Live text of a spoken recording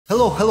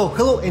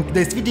Hello, in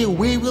today's video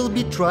we will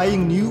be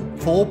trying new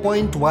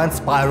 4.1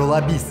 Spiral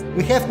Abyss.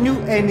 We have new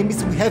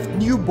enemies, we have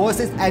new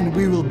bosses, and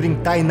we will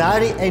bring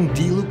Tighnari and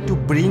Diluc to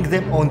bring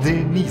them on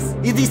their knees.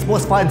 Is this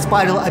most fun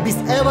Spiral Abyss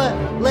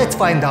ever? Let's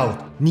find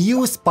out.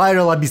 New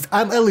Spiral Abyss.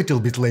 I'm a little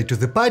bit late to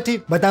the party,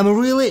 but I'm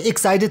really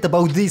excited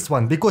about this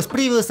one, because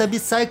previous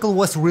Abyss cycle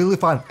was really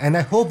fun, and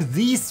I hope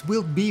this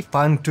will be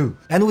fun too.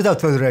 And without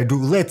further ado,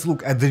 let's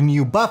look at the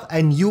new buff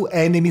and new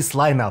enemies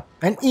lineup.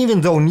 And even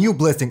though New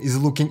Blessing is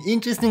looking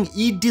interesting,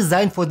 it's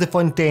designed for the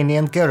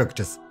Fontanian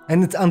characters.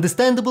 And it's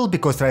understandable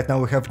because right now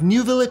we have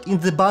New Village in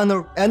the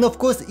banner, and of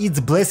course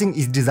its blessing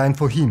is designed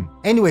for him.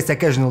 Anyways,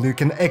 occasionally you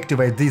can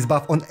activate this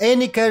buff on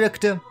any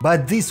character,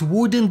 but this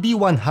wouldn't be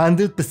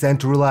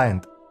 100%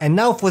 reliant. And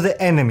now for the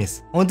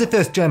enemies. On the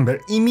first chamber,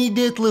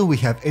 immediately we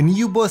have a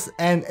new boss,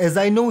 and as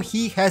I know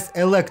he has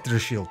Electro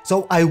shield,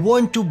 so I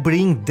want to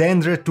bring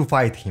Dendra to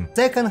fight him.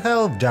 Second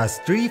half,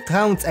 just 3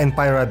 Hounds and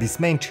Pyro Abyss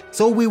Mage,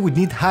 so we would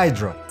need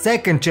Hydra.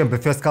 Second chamber,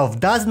 first half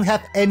doesn't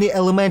have any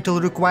elemental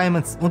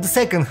requirements. On the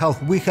second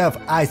half we have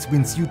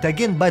Icewind Suit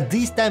again, but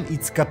this time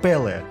it's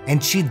Capella,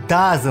 and she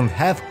doesn't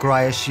have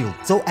Cryo shield,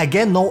 so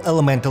again no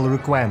elemental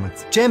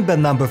requirements. Chamber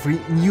number 3,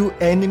 new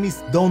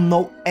enemies, don't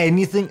know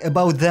anything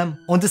about them.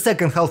 On the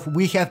second half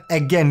we have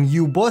again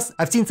new boss.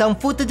 I've seen some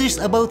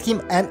footages about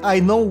him and I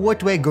know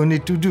what we're going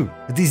to do.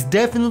 This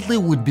definitely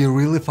would be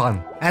really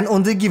fun. And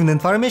on the given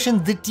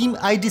information, the team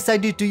I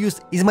decided to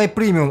use is my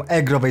premium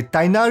aggravate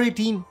Tighnari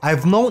team.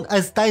 I've known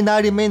as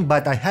Tighnari main,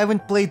 but I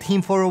haven't played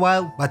him for a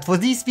while, but for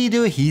this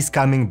video he's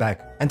coming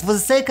back. And for the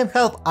second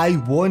half I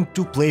want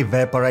to play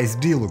Vaporized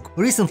Diluc.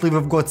 Recently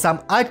we've got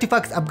some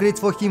artifacts upgrades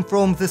for him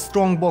from the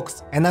strong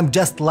box, and I'm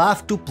just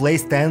love to play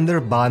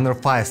standard banner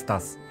 5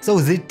 stars. So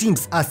the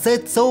teams are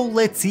set, so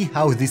let's see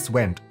how this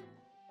went.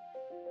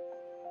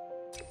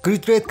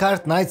 Crit rate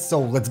card, nice, so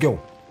let's go.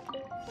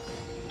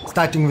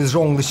 Starting with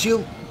Zhongli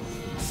shield,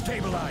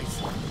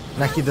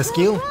 Nahida's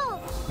skill,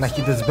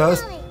 Nahida's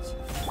burst,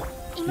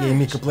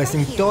 Yemika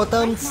placing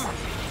totems,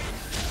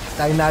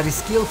 Tighnari's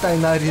skill,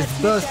 Tighnari's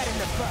burst,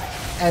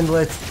 and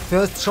let's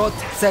first shot,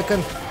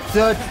 second,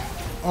 third.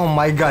 Oh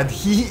my god,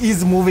 he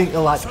is moving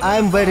a lot.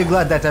 I'm very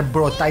glad that I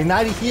brought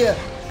Tighnari here.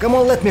 Come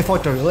on, let me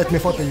photo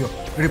you.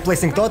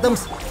 Replacing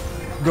totems,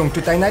 going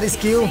to Tighnari's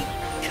skill,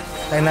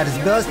 Tighnari's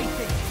burst,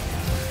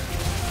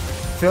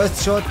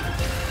 first shot,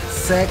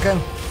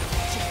 second,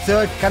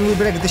 third. Can we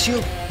break the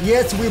shield?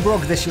 Yes, we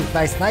broke the shield.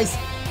 Nice.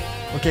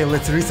 Okay,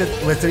 let's reset.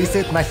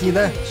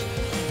 Nahida,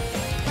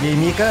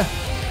 Yemika,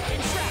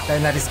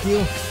 Tighnari's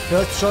skill,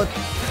 first shot,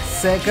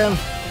 second,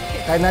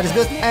 Tighnari's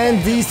burst,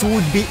 and this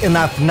would be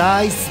enough.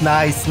 Nice.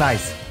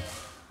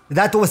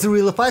 That was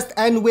really fast,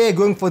 and we're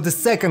going for the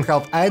second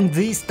half, and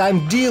this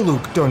time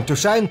Diluc turned to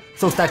shine.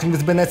 So starting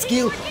with Bennett's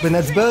skill,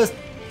 Bennett's burst,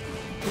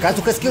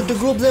 Kazuha's skill to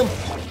group them,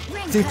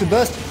 Sync to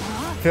burst,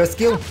 first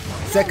skill,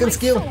 second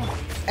skill,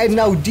 and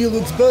now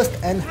Diluc's burst,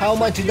 and how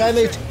much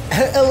damage?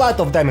 A lot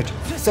of damage.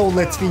 So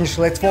let's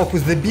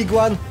focus the big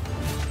one.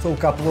 So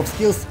couple of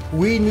skills,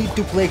 we need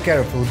to play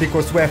careful,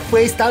 because we're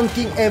face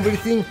tanking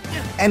everything,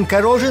 and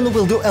corrosion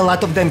will do a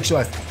lot of damage to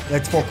us.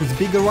 Let's focus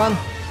bigger one.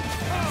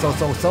 So.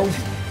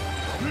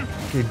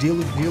 Okay,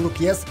 Diluc,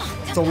 yes.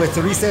 So let's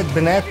reset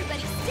Bennett,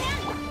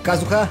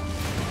 Kazuha,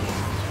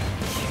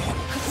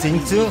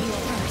 Sync 2,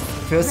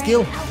 first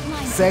skill,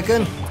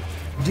 second,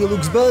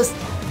 Diluc's burst,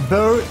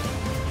 bird.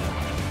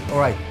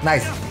 Alright,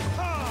 nice.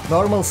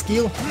 Normal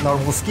skill,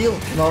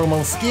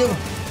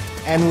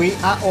 and we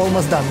are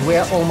almost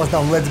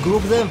done. Let's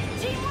group them.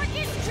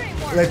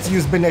 Let's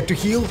use Bennett to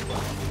heal,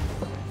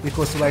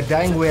 because we are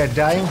dying.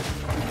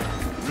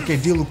 Okay,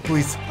 Diluc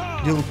please,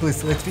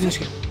 let's finish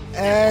him.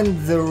 And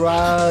there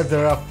are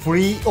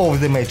 3 of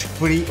the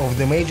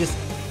mages,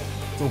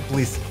 so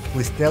please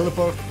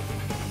teleport.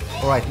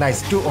 Alright,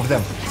 nice, 2 of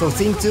them. So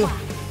Sync 2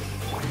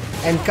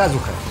 and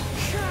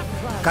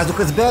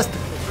Kazuha's burst.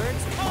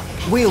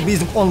 We'll be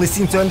using only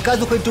Sync 2 and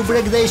Kazuha to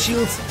break their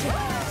shields.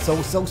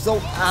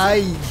 So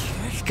I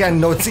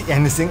cannot see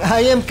anything.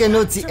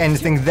 Cannot see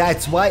anything.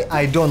 That's why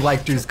I don't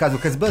like to use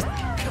Kazuha's burst.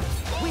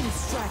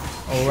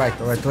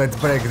 Alright, let's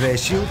break their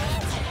shield.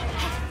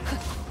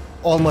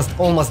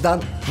 Almost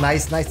done.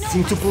 Nice.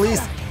 Sync 2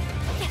 please.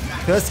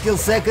 First skill,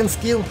 second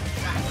skill.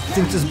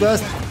 Sync 2's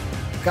burst.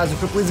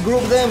 Kazuha please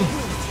group them.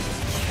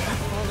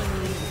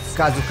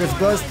 Kazuha's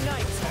burst.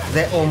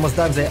 They're almost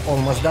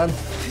done.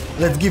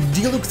 Let's give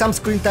Diluc some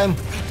screen time.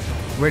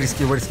 Where is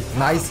he?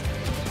 Nice.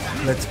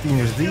 Let's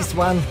finish this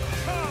one.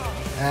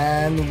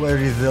 And where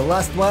is the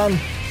last one?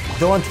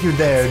 Don't you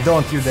dare.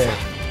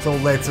 So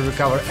let's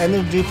recover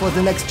energy for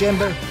the next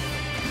chamber.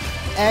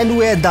 And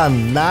we're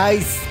done.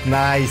 Nice.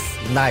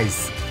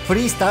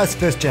 3 stars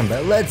first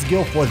chamber. Let's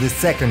go for the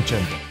second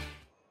chamber.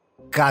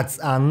 Cuts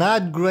are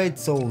not great,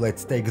 so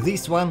let's take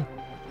this one.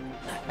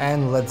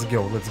 And let's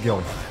go.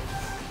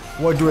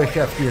 What do I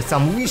have here?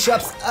 Some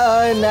wish-ups,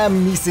 and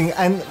I'm missing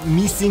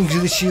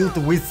the shield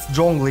with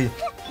Zhongli.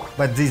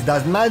 But this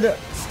doesn't matter.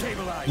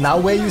 Now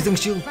we're using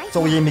shield,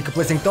 so Yemika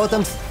placing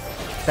totems,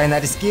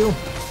 Tighnari skill,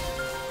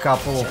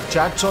 couple of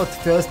charge shots,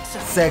 first,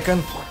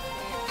 second,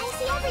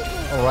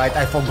 Alright,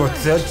 I forgot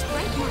third.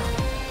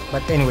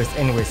 But anyways,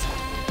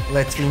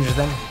 let's finish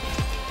them.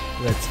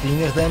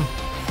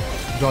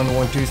 Don't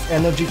want to use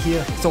energy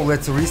here, so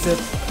let's reset.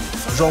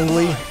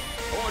 Zhongli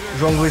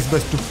is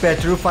best to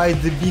petrify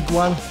the big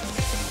one.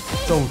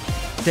 So,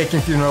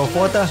 taking funeral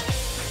photo.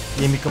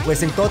 Yemika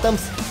placing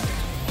totems.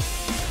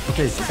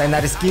 Okay,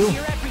 Tighnari's skill.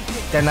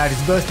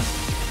 Tighnari's burst.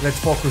 Let's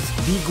focus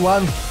big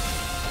one.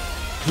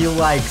 He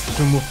likes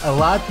to move a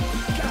lot,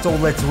 so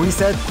let's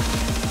reset.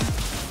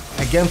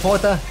 Again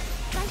photo.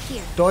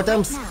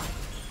 Totems.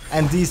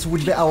 And this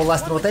would be our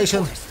last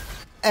rotation.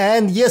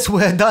 And yes,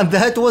 we're done.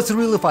 That was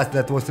really fast.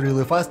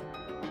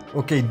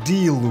 Okay,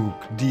 Diluc.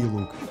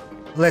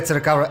 Let's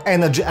recover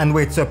energy and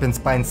weight serpent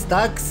spine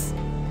stacks.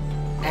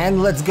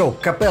 And let's go.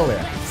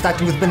 Capella.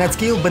 Starting with Bennett's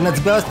skill, Bennett's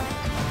burst.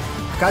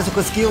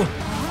 Kazuka's skill.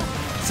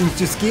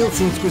 Xingqiu's skill,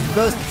 Xingqiu's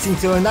burst.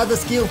 Xingqiu another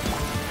skill.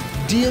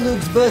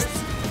 Diluc's burst.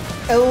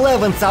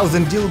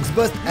 11,000 Diluc's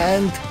burst.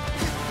 And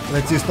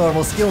let's use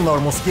normal skill.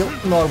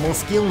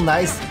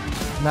 Nice.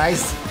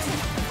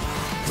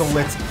 So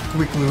let's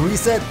quickly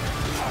reset.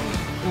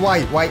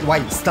 Why?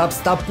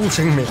 Stop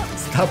pushing me.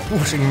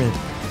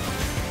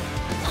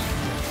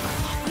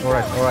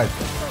 Alright.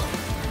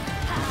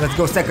 Let's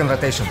go second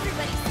rotation.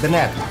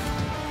 Bennett.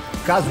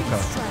 Kazuka.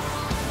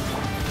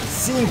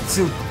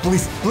 Xingqiu,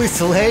 please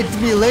let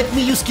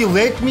me use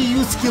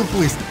skill,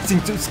 please.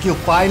 Xingqiu skill,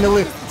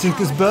 finally.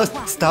 Xingqiu's burst.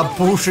 Stop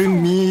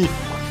pushing me.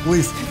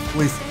 Please.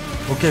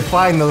 Okay,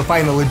 finally,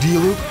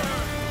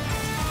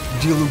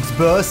 Diluc's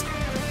burst.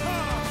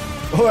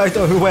 Alright,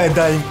 we're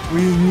dying.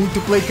 We need to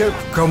play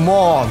careful. Come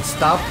on,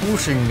 stop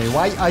pushing me.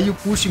 Why are you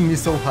pushing me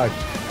so hard?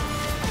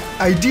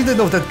 I didn't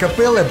know that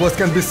Capella boss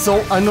can be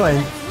so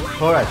annoying.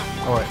 Alright.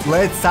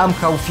 Let's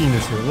somehow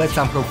finish him.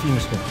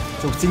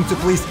 So Xingqiu,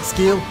 please,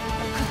 skill.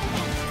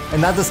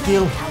 Another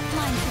skill.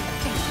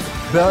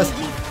 Burst.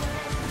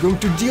 Going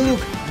to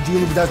Diluc.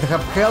 Diluc doesn't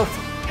have health.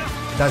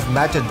 Doesn't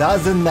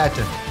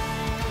matter.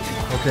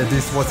 Okay,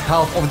 this was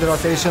half of the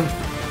rotation.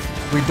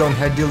 We don't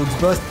have Diluc's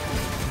burst.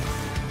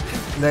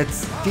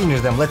 Let's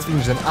finish them.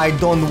 I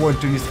don't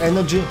want to use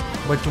energy,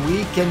 but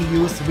we can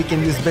use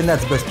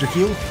Bennett's burst to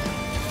heal.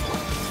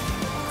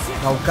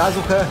 Now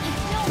Kazuka.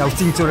 Now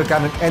Xingqiu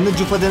recovering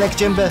energy for the next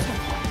chamber.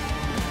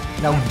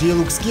 Now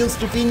Diluc skills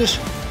to finish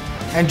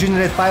and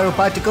generate pyro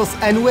particles,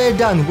 and we're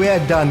done.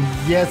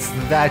 Yes,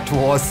 that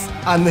was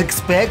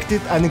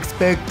unexpected,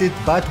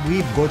 but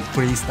we've got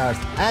 3 stars.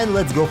 And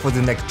let's go for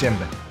the next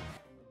chamber.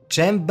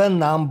 Chamber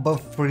number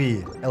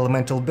 3,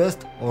 elemental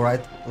burst.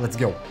 Alright, let's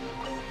go.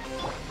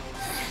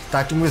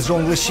 Starting with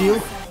Zhongli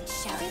shield.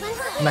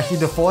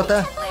 Nahida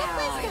photo.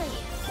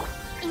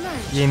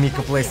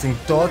 Yemika placing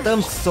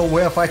totems, so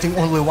we're fighting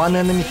only one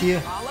enemy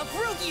here.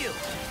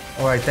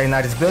 Alright,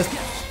 Tighnari's burst.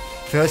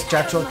 First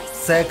charge shot,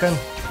 second,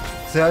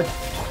 third.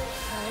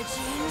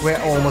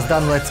 We're almost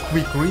done, let's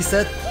quick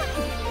reset.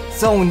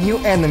 So new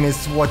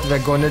enemies, what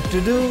we're gonna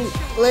to do?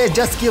 Let's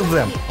just kill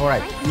them.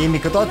 Alright,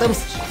 Yemika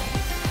totems.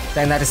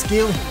 Tighnari's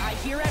skill.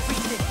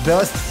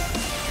 Burst.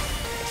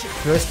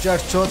 First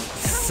charge shot,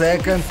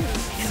 second,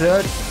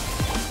 third.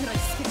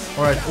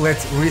 Alright,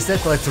 let's reset.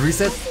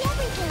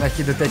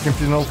 Nahida taking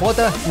funeral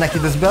photo.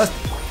 Nahida's burst.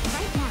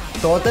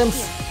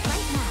 Totems.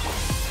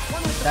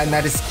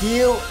 Tighnari's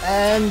skill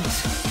and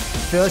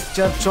first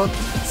charge shot.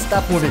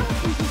 Stop moving.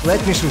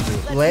 Let me shoot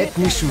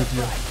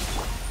you.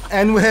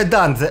 And we're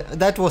done.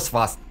 That was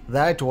fast.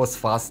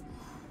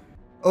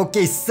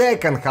 Okay,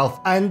 second half,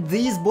 and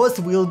this boss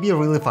will be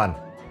really fun.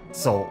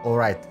 So,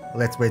 alright,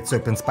 let's wait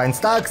serpent spine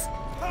stacks.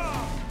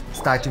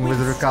 Starting with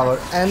recover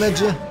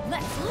energy.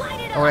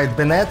 Alright,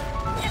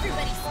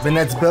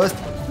 Bennett's burst.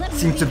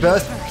 Xingqiu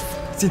burst.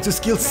 Xingqiu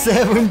skill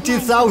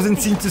 70,000.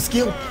 Xingqiu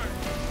skill.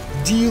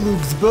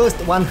 Diluc's burst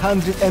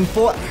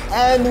 104,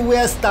 and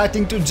we're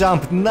starting to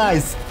jump.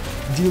 Nice.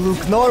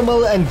 Diluc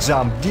normal and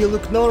jump.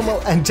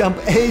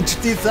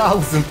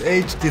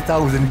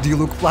 HT1000.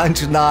 Diluc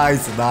plunge.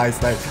 Nice.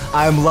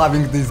 I'm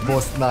loving this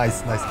boss.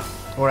 Nice.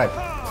 Alright,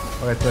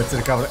 let's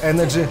recover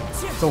energy.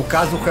 So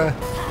Kazuka,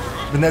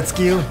 Bennett's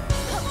skill.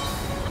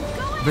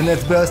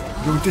 Bennett's burst.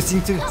 Going to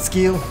Xingqiu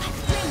skill.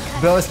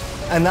 Burst.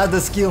 Another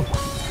skill.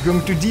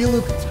 Going to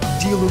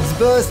Diluc's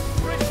burst.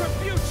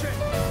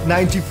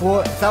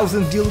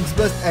 94,000 Diluc's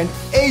burst and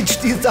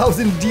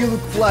 80,000 Diluc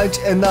plunge.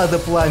 Another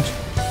plunge.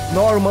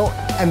 Normal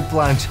and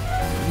plunge.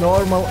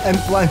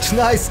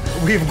 Nice.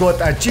 We've got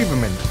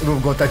achievement.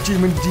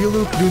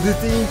 Diluc do the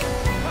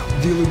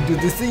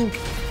thing.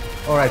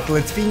 Alright,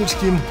 let's finish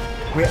him.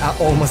 We are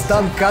almost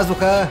done.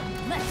 Kazuka,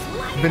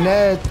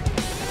 Bennett,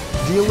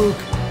 Diluc,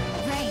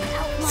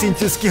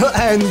 Xingqiu skill,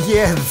 and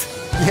yes.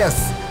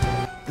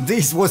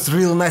 This was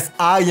real nice.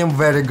 I am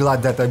very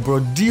glad that I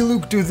brought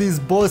Diluc to this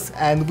boss,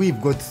 and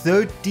we've got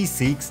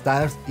 36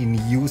 stars in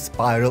new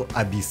Spiral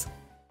Abyss.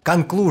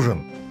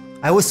 Conclusion.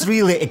 I was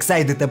really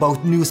excited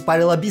about new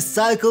Spiral Abyss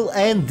cycle,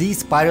 and this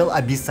Spiral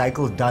Abyss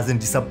cycle doesn't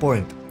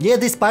disappoint. Yeah,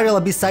 this Spiral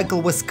Abyss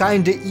cycle was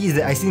kinda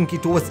easy, I think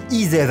it was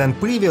easier than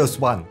previous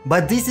one.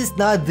 But this is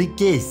not the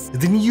case.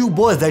 The new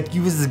boss that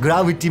uses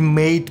gravity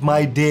made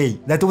my day.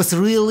 That was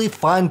really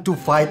fun to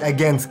fight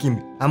against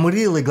him. I'm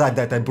really glad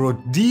that I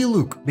brought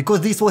Diluc,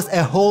 because this was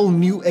a whole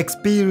new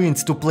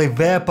experience to play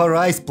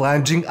Vaporize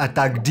Plunging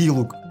Attack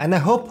Diluc. And I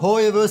hope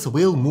Hoyoverse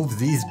will move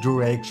this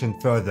direction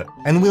further.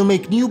 And will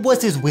make new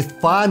bosses with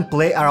fun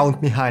play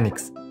around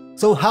mechanics.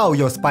 So how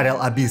your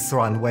Spiral Abyss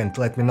run went,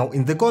 let me know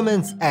in the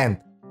comments, and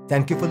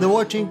thank you for the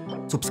watching,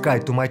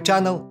 subscribe to my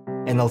channel,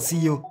 and I'll see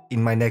you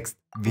in my next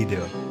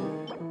video.